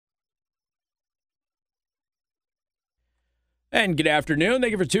And good afternoon.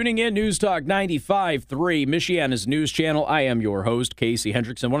 Thank you for tuning in. News Talk 95.3, Michiana's news channel. I am your host, Casey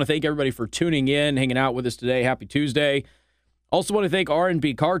Hendrickson. I want to thank everybody for tuning in, hanging out with us today. Happy Tuesday. Also want to thank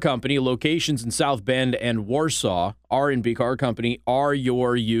R&B Car Company, locations in South Bend and Warsaw. R&B Car Company are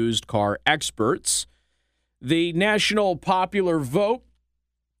your used car experts. The national popular vote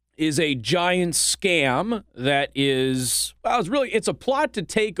is a giant scam that is, well, it's a plot to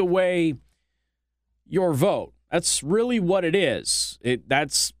take away your vote. That's really what it is. It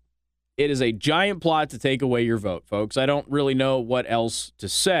is a giant plot to take away your vote, folks. I don't really know what else to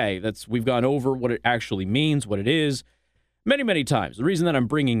say. We've gone over what it actually means, what it is, many, many times. The reason that I'm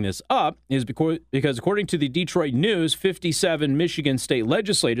bringing this up is because according to the Detroit News, 57 Michigan state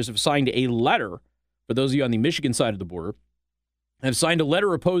legislators have signed a letter, for those of you on the Michigan side of the border, have signed a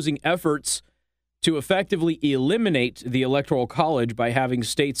letter opposing efforts to effectively eliminate the Electoral College by having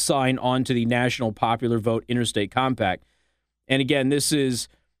states sign on to the National Popular Vote Interstate Compact. And again, it's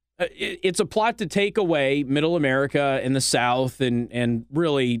a plot to take away Middle America and the South, and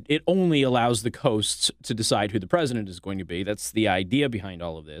really it only allows the coasts to decide who the president is going to be. That's the idea behind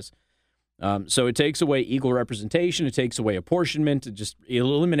all of this. So it takes away equal representation, it takes away apportionment, it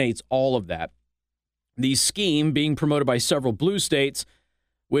eliminates all of that. The scheme being promoted by several blue states,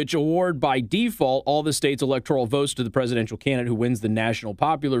 which award by default all the state's electoral votes to the presidential candidate who wins the national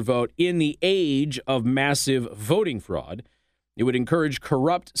popular vote in the age of massive voting fraud. It would encourage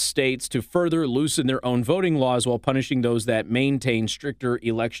corrupt states to further loosen their own voting laws while punishing those that maintain stricter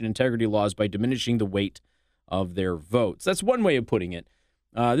election integrity laws by diminishing the weight of their votes. That's one way of putting it.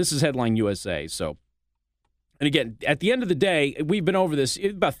 This is Headline USA. And again, at the end of the day, we've been over this.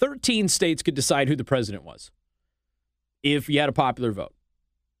 About 13 states could decide who the president was if you had a popular vote.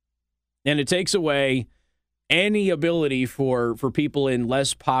 And it takes away any ability for people in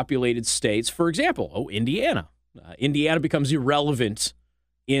less populated states. For example, Indiana. Indiana becomes irrelevant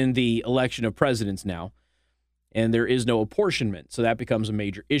in the election of presidents now, and there is no apportionment. So that becomes a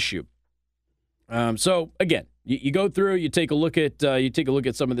major issue. So again, you go through, you take a look at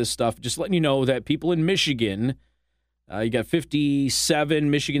some of this stuff. Just letting you know that people in Michigan, you got 57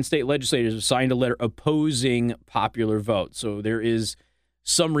 Michigan state legislators have signed a letter opposing popular vote. So there is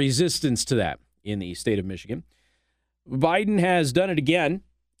some resistance to that in the state of Michigan. Biden has done it again,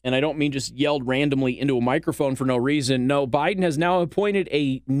 and I don't mean just yelled randomly into a microphone for no reason. No, Biden has now appointed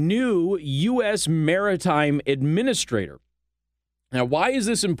a new U.S. maritime administrator. Now, why is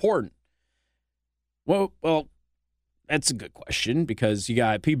this important? Well, that's a good question, because you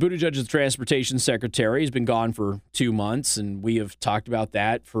got Pete Buttigieg as the transportation secretary. He's been gone for 2 months, and we have talked about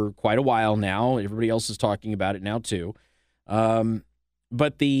that for quite a while now. Everybody else is talking about it now, too.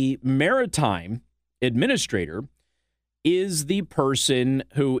 But the maritime administrator is the person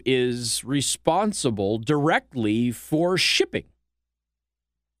who is responsible directly for shipping.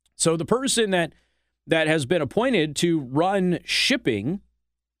 So the person that has been appointed to run shipping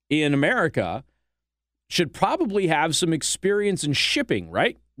in America should probably have some experience in shipping,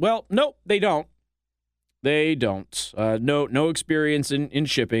 right? Well, no, they don't. They don't. No experience in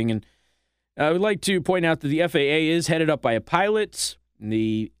shipping. And I would like to point out that the FAA is headed up by a pilot.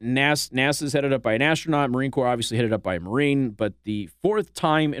 The NASA is headed up by an astronaut. Marine Corps obviously headed up by a Marine. But the fourth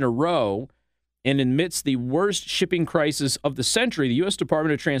time in a row, and amidst the worst shipping crisis of the century, the U.S.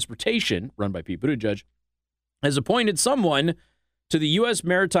 Department of Transportation, run by Pete Buttigieg, has appointed someone to the U.S.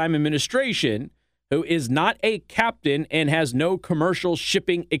 Maritime Administration who is not a captain and has no commercial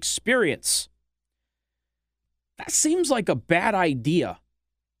shipping experience. That seems like a bad idea.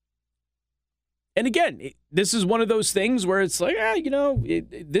 And again, this is one of those things where it's like,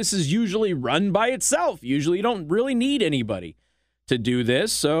 this is usually run by itself. Usually you don't really need anybody to do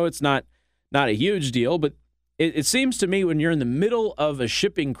this, so it's not a huge deal. But it seems to me when you're in the middle of a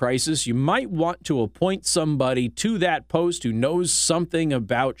shipping crisis, you might want to appoint somebody to that post who knows something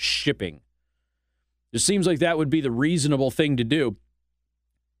about shipping. It seems like that would be the reasonable thing to do.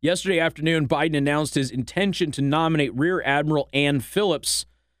 Yesterday afternoon, Biden announced his intention to nominate Rear Admiral Ann Phillips,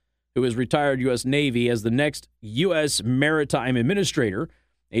 who is retired U.S. Navy, as the next U.S. Maritime Administrator,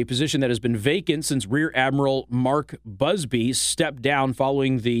 a position that has been vacant since Rear Admiral Mark Busby stepped down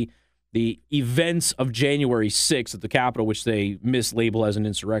following the events of January 6th at the Capitol, which they mislabel as an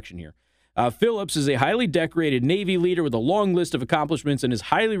insurrection here. Phillips is a highly decorated Navy leader with a long list of accomplishments and is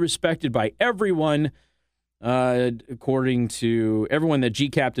highly respected by everyone, according to everyone that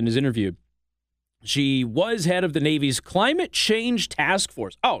G-Captain has interviewed. She was head of the Navy's Climate Change Task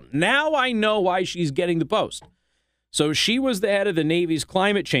Force. Oh, now I know why she's getting the post. So she was the head of the Navy's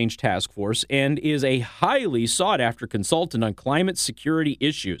Climate Change Task Force and is a highly sought-after consultant on climate security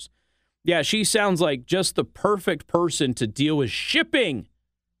issues. Yeah, she sounds like just the perfect person to deal with shipping.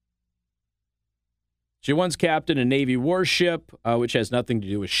 She once captained a Navy warship, which has nothing to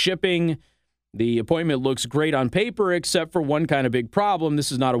do with shipping. The appointment looks great on paper, except for one kind of big problem.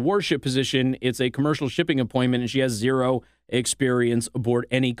 This is not a warship position. It's a commercial shipping appointment, and she has zero experience aboard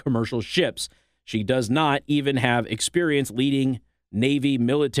any commercial ships. She does not even have experience leading Navy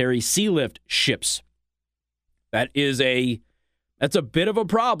military sea lift ships. That's a bit of a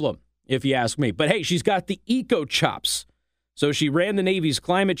problem, if you ask me. But hey, she's got the eco chops. So she ran the Navy's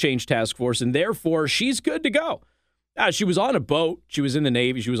climate change task force, and therefore she's good to go. She was on a boat. She was in the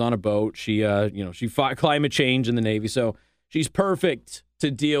Navy. She was on a boat. She fought climate change in the Navy. So she's perfect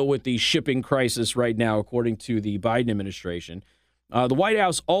to deal with the shipping crisis right now, according to the Biden administration. The White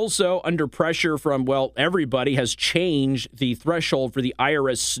House also under pressure from, everybody has changed the threshold for the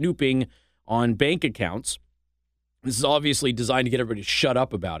IRS snooping on bank accounts. This is obviously designed to get everybody to shut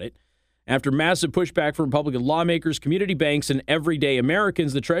up about it. After massive pushback from Republican lawmakers, community banks, and everyday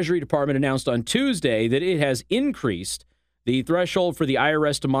Americans, the Treasury Department announced on Tuesday that it has increased the threshold for the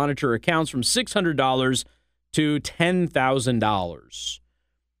IRS to monitor accounts from $600 to $10,000.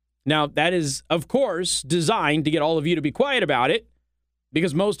 Now, that is, of course, designed to get all of you to be quiet about it,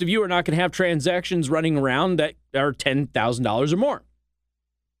 because most of you are not going to have transactions running around that are $10,000 or more.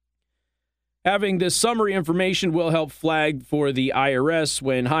 Having this summary information will help flag for the IRS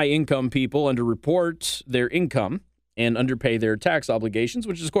when high-income people underreport their income and underpay their tax obligations,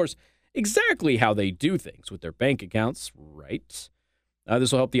 which is, of course, exactly how they do things with their bank accounts, right?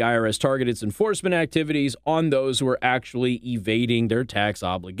 This will help the IRS target its enforcement activities on those who are actually evading their tax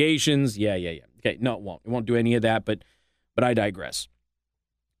obligations. Yeah. Okay, no, it won't. It won't do any of that, but I digress.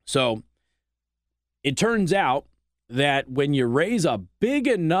 So it turns out that when you raise a big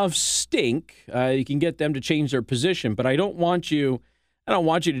enough stink, you can get them to change their position. But I don't want you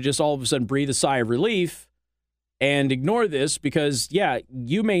to just all of a sudden breathe a sigh of relief and ignore this, because,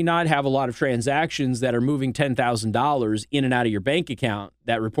 you may not have a lot of transactions that are moving $10,000 in and out of your bank account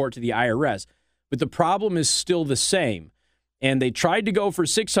that report to the IRS. But the problem is still the same. And they tried to go for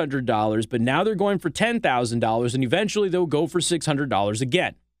 $600, but now they're going for $10,000, and eventually they'll go for $600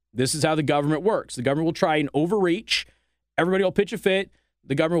 again. This is how the government works. The government will try and overreach. Everybody will pitch a fit.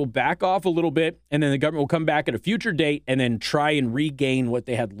 The government will back off a little bit, and then the government will come back at a future date and then try and regain what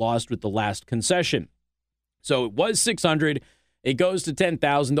they had lost with the last concession. So it was $600. It goes to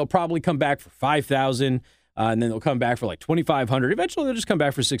 $10,000. They'll probably come back for $5,000, and then they'll come back for like $2,500. Eventually, they'll just come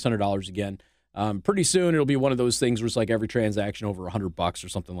back for $600 again. Pretty soon, it'll be one of those things where it's like every transaction over $100 or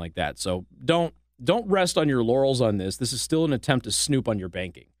something like that. So don't rest on your laurels on this. This is still an attempt to snoop on your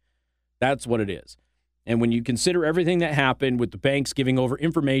banking. That's what it is. And when you consider everything that happened with the banks giving over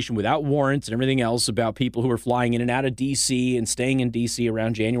information without warrants and everything else about people who are flying in and out of D.C. and staying in D.C.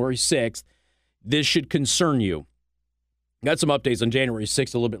 around January 6th, this should concern you. Got some updates on January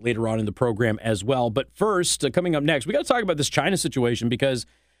 6th a little bit later on in the program as well. But first, coming up next, we got to talk about this China situation, because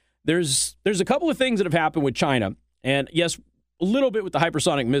there's a couple of things that have happened with China. And yes, a little bit with the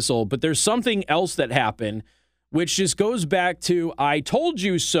hypersonic missile, but there's something else that happened, which just goes back to, I told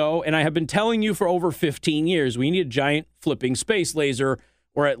you so, and I have been telling you for over 15 years. We need a giant flipping space laser,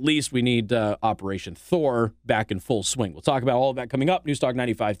 or at least we need Operation Thor back in full swing. We'll talk about all of that coming up. News Talk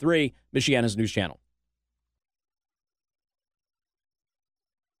 95.3, Michiana's news channel.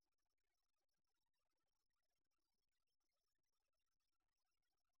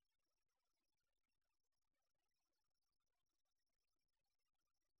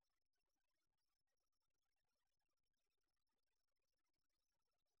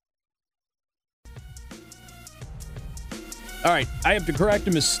 All right, I have to correct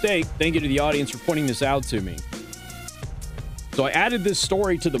a mistake. Thank you to the audience for pointing this out to me. So I added this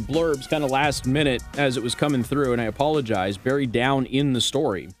story to the blurbs kind of last minute as it was coming through, and I apologize. Buried down in the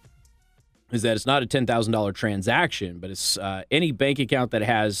story is that it's not a $10,000 transaction, but it's any bank account that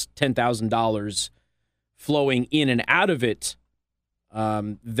has $10,000 flowing in and out of it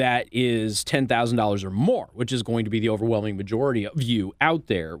that is $10,000 or more, which is going to be the overwhelming majority of you out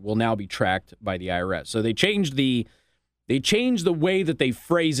there, will now be tracked by the IRS. So they changed the way that they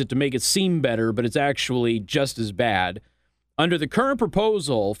phrase it to make it seem better, but it's actually just as bad. Under the current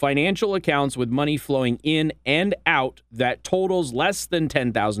proposal, financial accounts with money flowing in and out that totals less than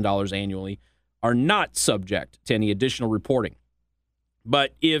 $10,000 annually are not subject to any additional reporting.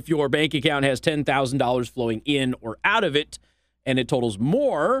 But if your bank account has $10,000 flowing in or out of it, and it totals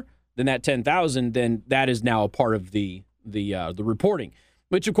more than that $10,000, then that is now a part of the reporting,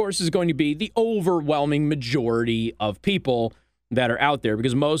 which, of course, is going to be the overwhelming majority of people that are out there,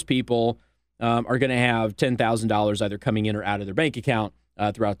 because most people are going to have $10,000 either coming in or out of their bank account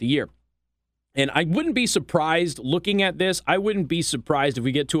throughout the year. And I wouldn't be surprised looking at this. I wouldn't be surprised if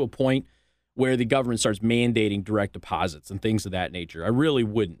we get to a point where the government starts mandating direct deposits and things of that nature. I really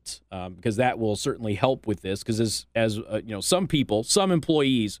wouldn't, because that will certainly help with this. Because as some people, some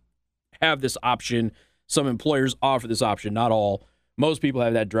employees have this option. Some employers offer this option. Not all. Most people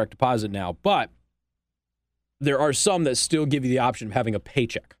have that direct deposit now. But there are some that still give you the option of having a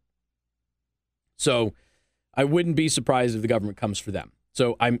paycheck. So I wouldn't be surprised if the government comes for them.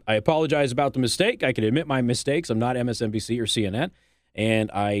 So I apologize about the mistake. I can admit my mistakes. I'm not MSNBC or CNN,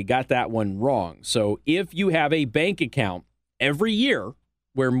 and I got that one wrong. So if you have a bank account every year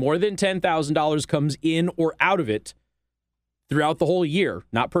where more than $10,000 comes in or out of it throughout the whole year,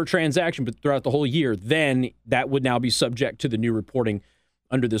 not per transaction, but throughout the whole year, then that would now be subject to the new reporting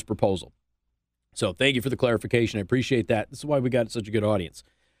under this proposal. So thank you for the clarification. I appreciate that. This is why we got such a good audience.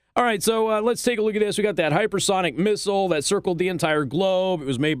 All right, so let's take a look at this. We got that hypersonic missile that circled the entire globe. It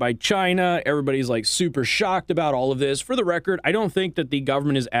was made by China. Everybody's like super shocked about all of this. For the record, I don't think that the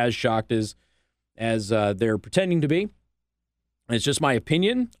government is as shocked as they're pretending to be. It's just my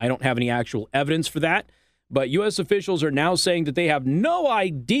opinion. I don't have any actual evidence for that. But U.S. officials are now saying that they have no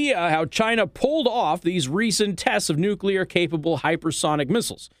idea how China pulled off these recent tests of nuclear-capable hypersonic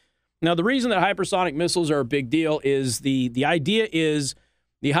missiles. Now, the reason that hypersonic missiles are a big deal is the idea is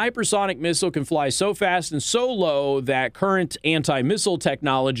the hypersonic missile can fly so fast and so low that current anti-missile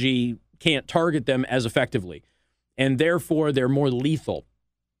technology can't target them as effectively, and therefore they're more lethal.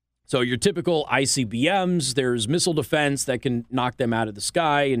 So your typical ICBMs, there's missile defense that can knock them out of the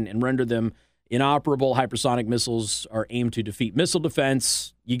sky and render them inoperable. Hypersonic missiles are aimed to defeat missile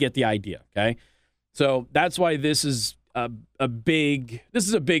defense. You get the idea, okay? So that's why this is a big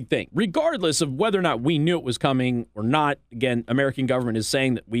thing, regardless of whether or not we knew it was coming or not. Again, American government is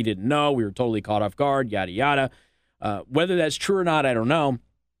saying that we didn't know. We were totally caught off guard, yada, yada. Whether that's true or not, I don't know.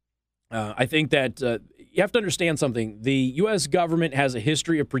 I think that you have to understand something. The U.S. government has a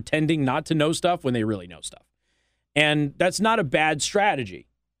history of pretending not to know stuff when they really know stuff. And that's not a bad strategy.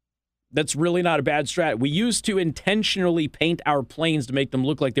 That's really not a bad strategy. We used to intentionally paint our planes to make them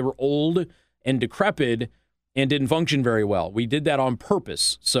look like they were old and decrepit and didn't function very well. We did that on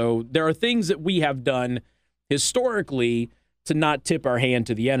purpose. So there are things that we have done historically to not tip our hand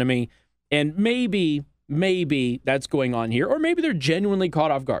to the enemy. And maybe that's going on here. Or maybe they're genuinely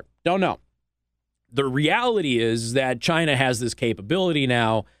caught off guard. Don't know. The reality is that China has this capability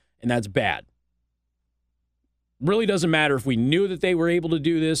now, and that's bad. Really doesn't matter if we knew that they were able to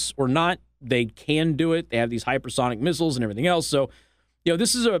do this or not. They can do it. They have these hypersonic missiles and everything else. So,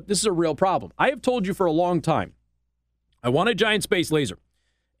 this is a real problem. I have told you for a long time, I want a giant space laser.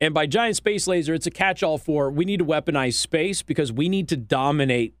 And by giant space laser, it's a catch-all for we need to weaponize space because we need to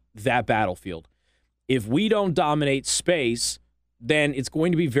dominate that battlefield. If we don't dominate space, then it's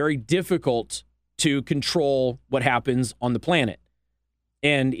going to be very difficult to control what happens on the planet.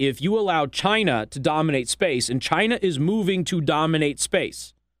 And if you allow China to dominate space, and China is moving to dominate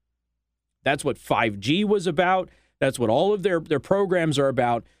space, that's what 5G was about. That's what all of their programs are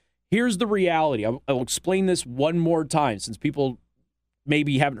about. Here's the reality. I'll explain this one more time since people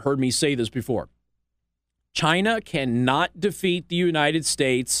maybe haven't heard me say this before. China cannot defeat the United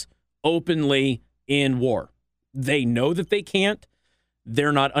States openly in war. They know that they can't.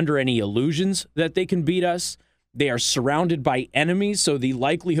 They're not under any illusions that they can beat us. They are surrounded by enemies, so the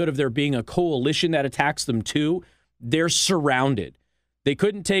likelihood of there being a coalition that attacks them too, they're surrounded. They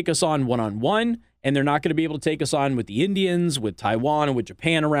couldn't take us on one-on-one, and they're not going to be able to take us on with the Indians, with Taiwan, and with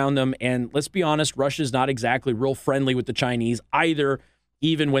Japan around them. And let's be honest, Russia's not exactly real friendly with the Chinese either,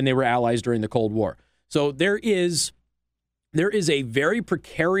 even when they were allies during the Cold War. So there is a very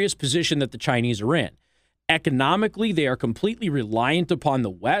precarious position that the Chinese are in. Economically, they are completely reliant upon the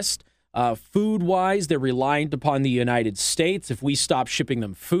West. Food-wise, they're reliant upon the United States. If we stop shipping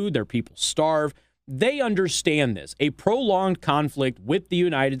them food, their people starve. They understand this. A prolonged conflict with the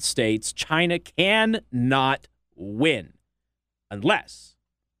United States, China cannot win unless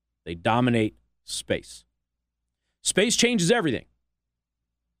they dominate space. Space changes everything.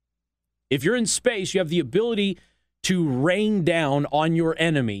 If you're in space, you have the ability to rain down on your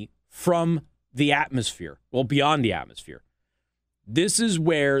enemy from the atmosphere, well, beyond the atmosphere. This is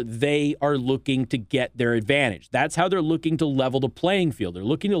where they are looking to get their advantage. That's how they're looking to level the playing field. They're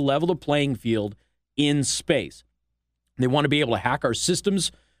looking to level the playing field in space. They want to be able to hack our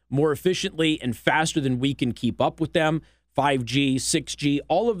systems more efficiently and faster than we can keep up with them. 5G, 6G,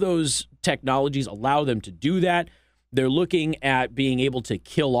 all of those technologies allow them to do that. They're looking at being able to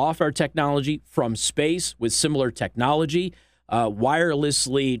kill off our technology from space with similar technology,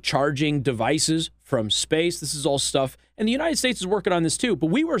 wirelessly charging devices from space. This is all stuff, and the United States is working on this too, but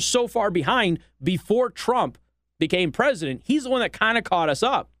we were so far behind before Trump became president. He's the one that kind of caught us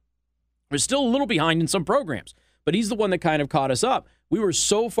up. We're still a little behind in some programs, but he's the one that kind of caught us up. We were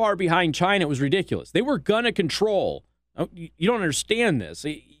so far behind China, it was ridiculous. They were going to control. You don't understand this.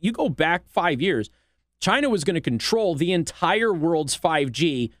 You go back 5 years, China was going to control the entire world's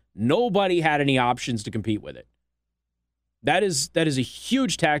 5G. Nobody had any options to compete with it. That is a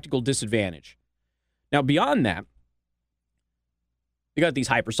huge tactical disadvantage. Now, beyond that, they got these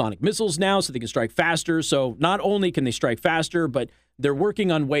hypersonic missiles now, so they can strike faster. So not only can they strike faster, but they're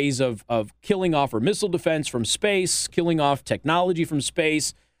working on ways of killing off our missile defense from space, killing off technology from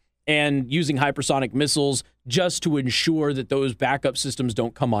space, and using hypersonic missiles just to ensure that those backup systems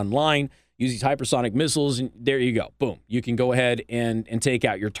don't come online. Use these hypersonic missiles, and there you go. Boom. You can go ahead and take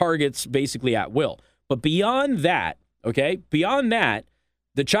out your targets basically at will. But beyond that, beyond that,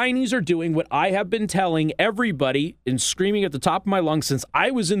 the Chinese are doing what I have been telling everybody and screaming at the top of my lungs since I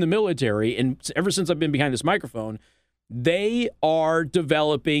was in the military and ever since I've been behind this microphone. They are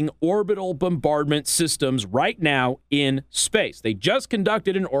developing orbital bombardment systems right now in space. They just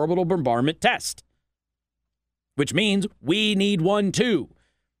conducted an orbital bombardment test, which means we need one too.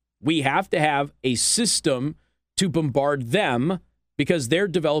 We have to have a system to bombard them because they're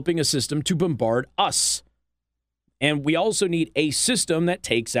developing a system to bombard us. And we also need a system that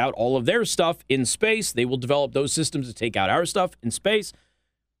takes out all of their stuff in space. They will develop those systems to take out our stuff in space.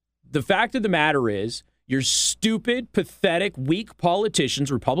 The fact of the matter is, your stupid, pathetic, weak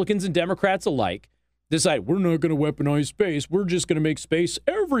politicians, Republicans and Democrats alike, decide we're not going to weaponize space. We're just going to make space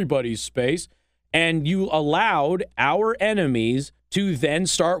everybody's space. And you allowed our enemies to then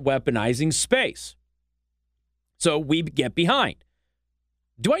start weaponizing space. So we get behind.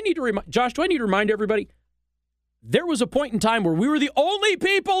 Do I need to remind everybody? There was a point in time where we were the only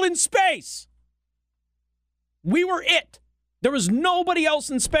people in space. We were it. There was nobody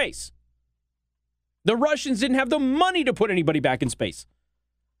else in space. The Russians didn't have the money to put anybody back in space.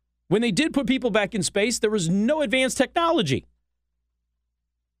 When they did put people back in space, there was no advanced technology.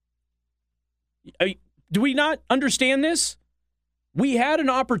 Do we not understand this? We had an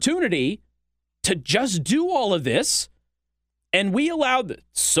opportunity to just do all of this. And we allowed the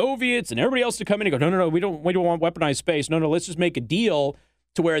Soviets and everybody else to come in and go, no, we don't want weaponized space. No, let's just make a deal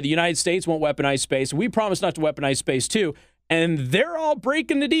to where the United States won't weaponize space. We promise not to weaponize space too. And they're all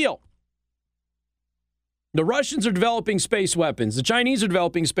breaking the deal. The Russians are developing space weapons. The Chinese are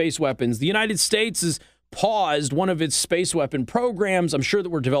developing space weapons. The United States has paused one of its space weapon programs. I'm sure that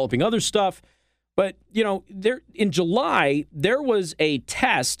we're developing other stuff. But, in July, there was a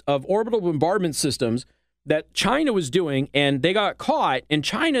test of orbital bombardment systems that China was doing, and they got caught. And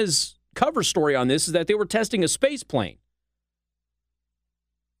China's cover story on this is that they were testing a space plane.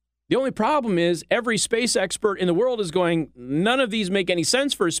 The only problem is every space expert in the world is going, none of these make any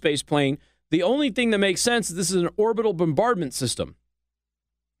sense for a space plane. The only thing that makes sense is this is an orbital bombardment system.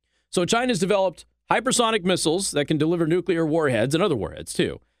 So China's developed hypersonic missiles that can deliver nuclear warheads and other warheads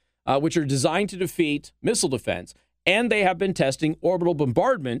too, which are designed to defeat missile defense. And they have been testing orbital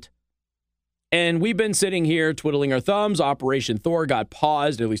bombardment. And we've been sitting here twiddling our thumbs. Operation Thor got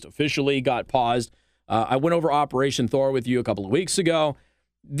paused, at least officially got paused. I went over Operation Thor with you a couple of weeks ago.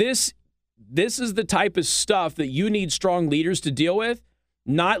 This is the type of stuff that you need strong leaders to deal with,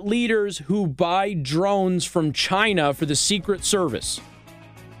 not leaders who buy drones from China for the Secret Service,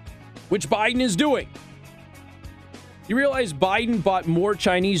 which Biden is doing. You realize Biden bought more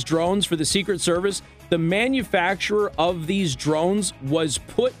Chinese drones for the Secret Service? The manufacturer of these drones was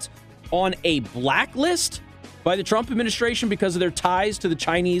put on a blacklist by the Trump administration because of their ties to the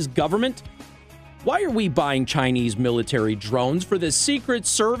Chinese government. Why are we buying Chinese military drones for the Secret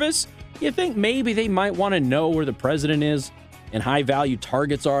Service? You think maybe they might want to know where the president is and high-value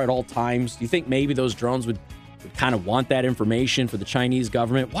targets are at all times? Do you think maybe those drones would kind of want that information for the Chinese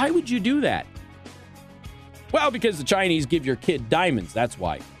government? Why would you do that? Well, because the Chinese give your kid diamonds, that's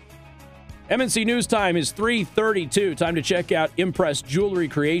why. MNC News Time is 3:32. Time to check out Impress Jewelry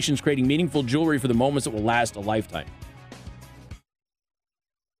Creations, creating meaningful jewelry for the moments that will last a lifetime.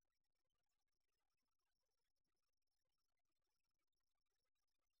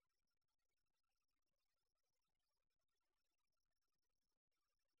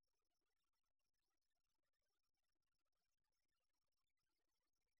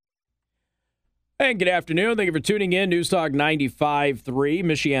 And good afternoon. Thank you for tuning in. News Talk 95.3,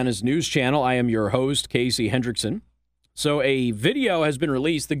 Michiana's news channel. I am your host, Casey Hendrickson. So a video has been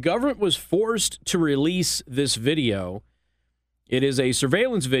released. The government was forced to release this video. It is a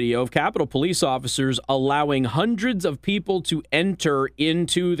surveillance video of Capitol police officers allowing hundreds of people to enter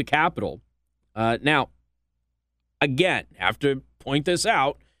into the Capitol Now, again, have to point this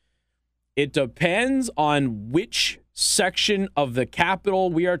out. It depends on which section of the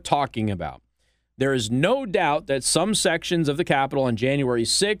Capitol we are talking about. There is no doubt that some sections of the Capitol on January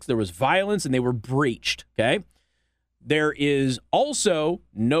 6th, there was violence and they were breached, okay? There is also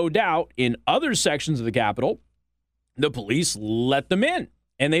no doubt in other sections of the Capitol, the police let them in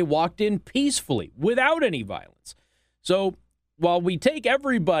and they walked in peacefully without any violence. So while we take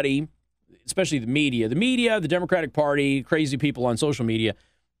everybody, especially the media, the Democratic Party, crazy people on social media,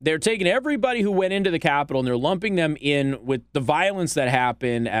 they're taking everybody who went into the Capitol and they're lumping them in with the violence that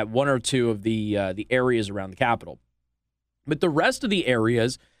happened at one or two of the areas around the Capitol. But the rest of the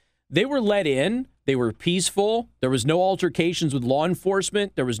areas, they were let in. They were peaceful. There was no altercations with law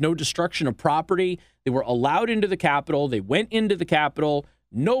enforcement. There was no destruction of property. They were allowed into the Capitol. They went into the Capitol.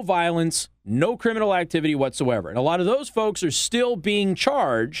 No violence, no criminal activity whatsoever. And a lot of those folks are still being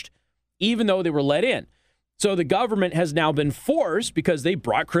charged, even though they were let in. So the government has now been forced, because they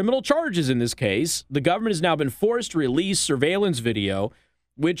brought criminal charges in this case, the government has now been forced to release surveillance video,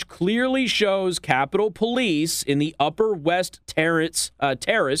 which clearly shows Capitol Police in the Upper West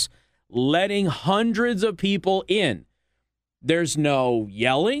Terrace letting hundreds of people in. There's no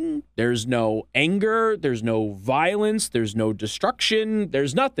yelling, there's no anger, there's no violence, there's no destruction,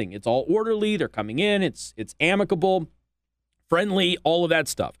 there's nothing. It's all orderly, they're coming in, it's amicable, friendly, all of that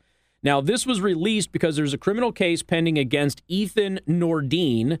stuff. Now, this was released because there's a criminal case pending against Ethan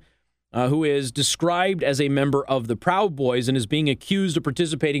Nordine, who is described as a member of the Proud Boys and is being accused of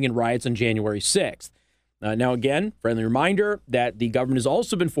participating in riots on January 6th. Now, again, friendly reminder that the government has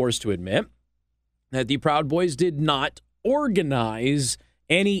also been forced to admit that the Proud Boys did not organize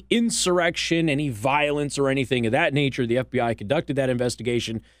any insurrection, any violence, or anything of that nature. The FBI conducted that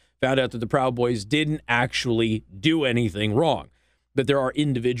investigation, found out that the Proud Boys didn't actually do anything wrong. But there are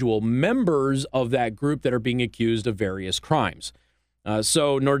individual members of that group that are being accused of various crimes.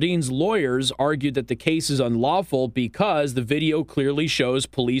 So Nordine's lawyers argued that the case is unlawful because the video clearly shows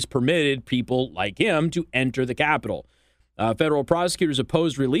police permitted people like him to enter the Capitol. Federal prosecutors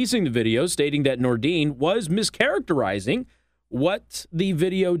opposed releasing the video, stating that Nordine was mischaracterizing what the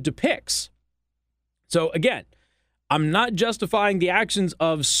video depicts. So again, I'm not justifying the actions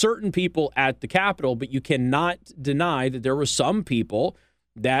of certain people at the Capitol, but you cannot deny that there were some people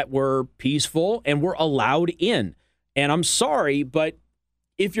that were peaceful and were allowed in. And I'm sorry, but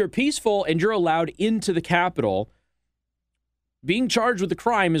if you're peaceful and you're allowed into the Capitol, being charged with a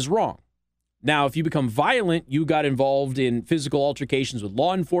crime is wrong. Now, if you become violent, you got involved in physical altercations with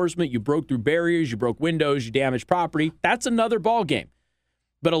law enforcement, you broke through barriers, you broke windows, you damaged property, that's another ballgame.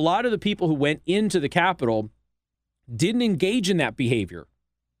 But a lot of the people who went into the Capitol didn't engage in that behavior.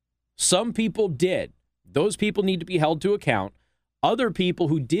 Some people did. Those people need to be held to account. Other people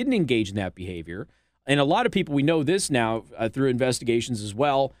who didn't engage in that behavior, and a lot of people, we know this now through investigations as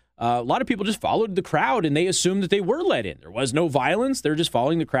well, a lot of people just followed the crowd and they assumed that they were let in. There was no violence. They're just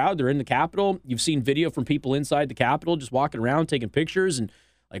following the crowd. They're in the Capitol. You've seen video from people inside the Capitol just walking around, taking pictures and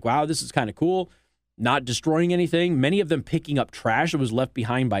like, wow, this is kind of cool. Not destroying anything. Many of them picking up trash that was left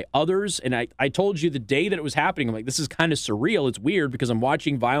behind by others. And I told you the day that it was happening, I'm like, this is kind of surreal. It's weird because I'm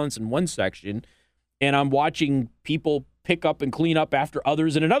watching violence in one section and I'm watching people pick up and clean up after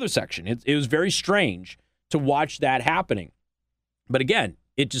others in another section. It was very strange to watch that happening. But again,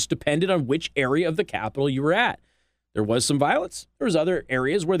 it just depended on which area of the Capitol you were at. There was some violence. There was other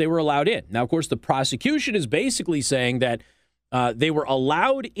areas where they were allowed in. Now, of course, the prosecution is basically saying that they were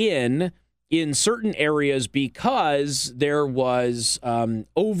allowed in certain areas because there was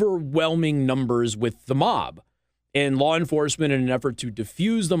overwhelming numbers with the mob. And law enforcement, in an effort to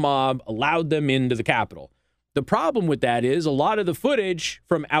defuse the mob, allowed them into the Capitol. The problem with that is a lot of the footage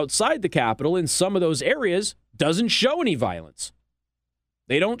from outside the Capitol in some of those areas doesn't show any violence.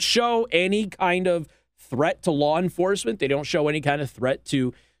 They don't show any kind of threat to law enforcement. They don't show any kind of threat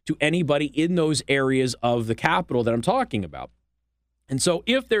to anybody in those areas of the Capitol that I'm talking about. And so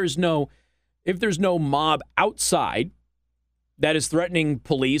if there's no mob outside that is threatening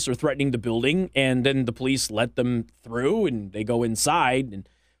police or threatening the building, and then the police let them through and they go inside, and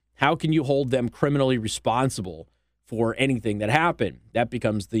how can you hold them criminally responsible for anything that happened? That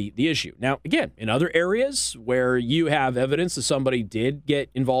becomes the issue. Now, again, in other areas where you have evidence that somebody did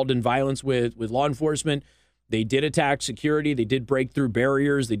get involved in violence with law enforcement, they did attack security, they did break through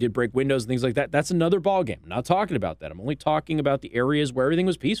barriers, they did break windows and things like that, that's another ballgame. I'm not talking about that. I'm only talking about the areas where everything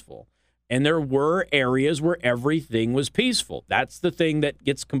was peaceful. And there were areas where everything was peaceful. That's the thing that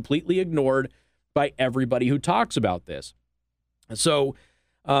gets completely ignored by everybody who talks about this. So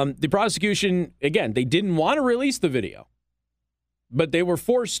the prosecution, again, they didn't want to release the video, but they were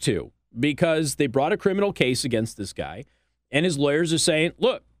forced to because they brought a criminal case against this guy, and his lawyers are saying,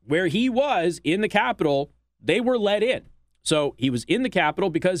 look, where he was in the Capitol, they were let in. So he was in the Capitol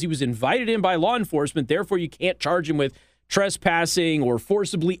because he was invited in by law enforcement. Therefore, you can't charge him with trespassing or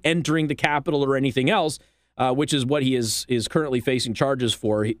forcibly entering the Capitol or anything else, which is what he is currently facing charges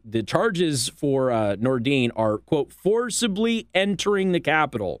for. The charges for Noordin are, quote, forcibly entering the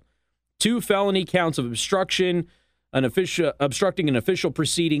Capitol, 2 felony counts of obstructing an official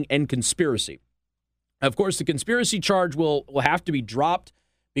proceeding, and conspiracy. Of course, the conspiracy charge will have to be dropped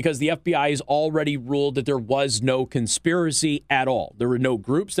because the FBI has already ruled that there was no conspiracy at all. There were no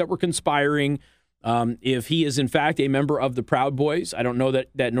groups that were conspiring. If he is, in fact, a member of the Proud Boys, I don't know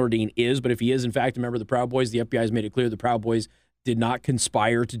that Noordin is, but if he is, in fact, a member of the Proud Boys, the FBI has made it clear the Proud Boys did not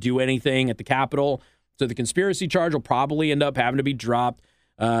conspire to do anything at the Capitol. So the conspiracy charge will probably end up having to be dropped,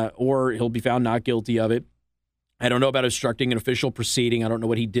 or he'll be found not guilty of it. I don't know about obstructing an official proceeding. I don't know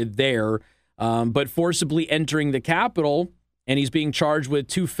what he did there. But forcibly entering the Capitol, and he's being charged with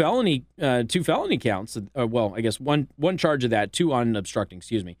 2 felony counts. Well, I guess one charge of that, 2 on obstructing.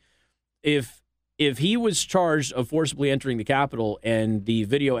 Excuse me. If he was charged of forcibly entering the Capitol and the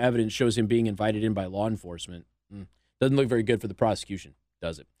video evidence shows him being invited in by law enforcement, doesn't look very good for the prosecution,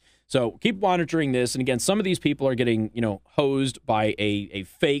 does it? So keep monitoring this. And again, some of these people are getting hosed by a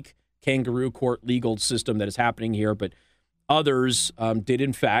fake kangaroo court legal system that is happening here, but others did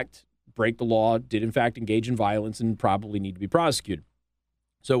in fact break the law, did in fact engage in violence, and probably need to be prosecuted.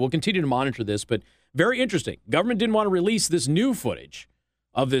 So we'll continue to monitor this, but very interesting. Government didn't want to release this new footage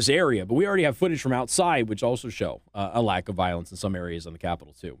of this area, but we already have footage from outside, which also show a lack of violence in some areas on the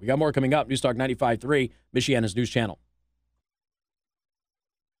Capitol, too. We got more coming up. News Talk 95.3, Michiana's news channel.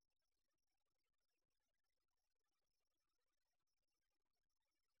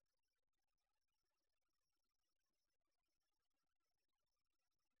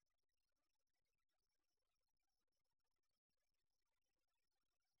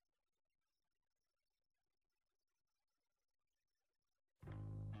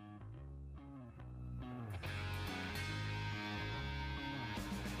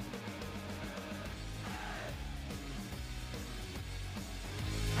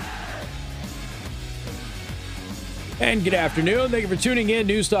 And good afternoon. Thank you for tuning in.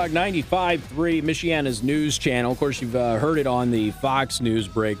 News Talk 95.3, Michiana's news channel. Of course, you've heard it on the Fox News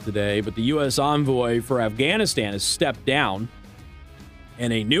break today, but the U.S. envoy for Afghanistan has stepped down,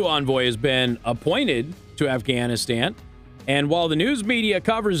 and a new envoy has been appointed to Afghanistan. And while the news media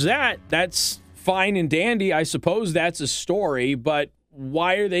covers that, that's fine and dandy. I suppose that's a story, but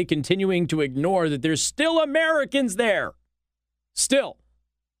why are they continuing to ignore that there's still Americans there? Still.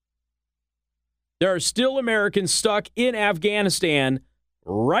 There are still Americans stuck in Afghanistan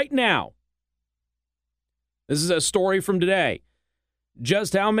right now. This is a story from today.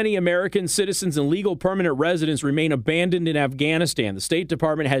 Just how many American citizens and legal permanent residents remain abandoned in Afghanistan? The State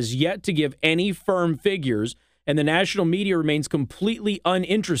Department has yet to give any firm figures, and the national media remains completely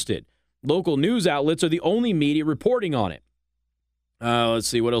uninterested. Local news outlets are the only media reporting on it. Let's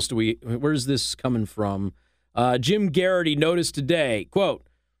see, what else where's this coming from? Jim Garrity noticed today, quote,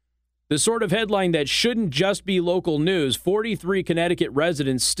 the sort of headline that shouldn't just be local news, 43 Connecticut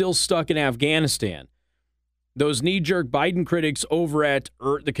residents still stuck in Afghanistan. Those knee-jerk Biden critics over at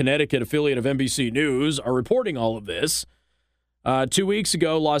the Connecticut affiliate of NBC News are reporting all of this. 2 weeks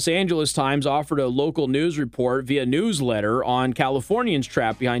ago, Los Angeles Times offered a local news report via newsletter on Californians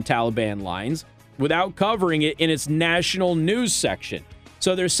trapped behind Taliban lines without covering it in its national news section.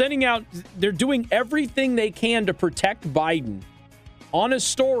 So they're doing everything they can to protect Biden on a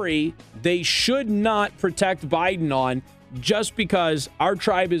story they should not protect Biden on just because our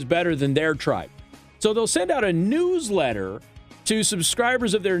tribe is better than their tribe. So they'll send out a newsletter to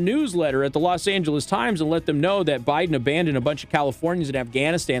subscribers of their newsletter at the Los Angeles Times and let them know that Biden abandoned a bunch of Californians in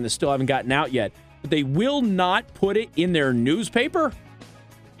Afghanistan that still haven't gotten out yet. But they will not put it in their newspaper?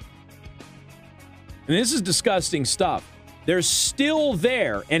 And this is disgusting stuff. They're still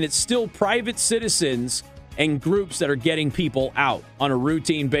there, and it's still private citizens and groups that are getting people out on a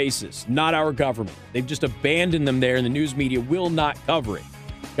routine basis, not our government. They've just abandoned them there, and the news media will not cover it.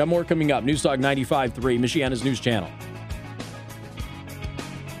 Got more coming up. News Talk 95.3, Michiana's news channel.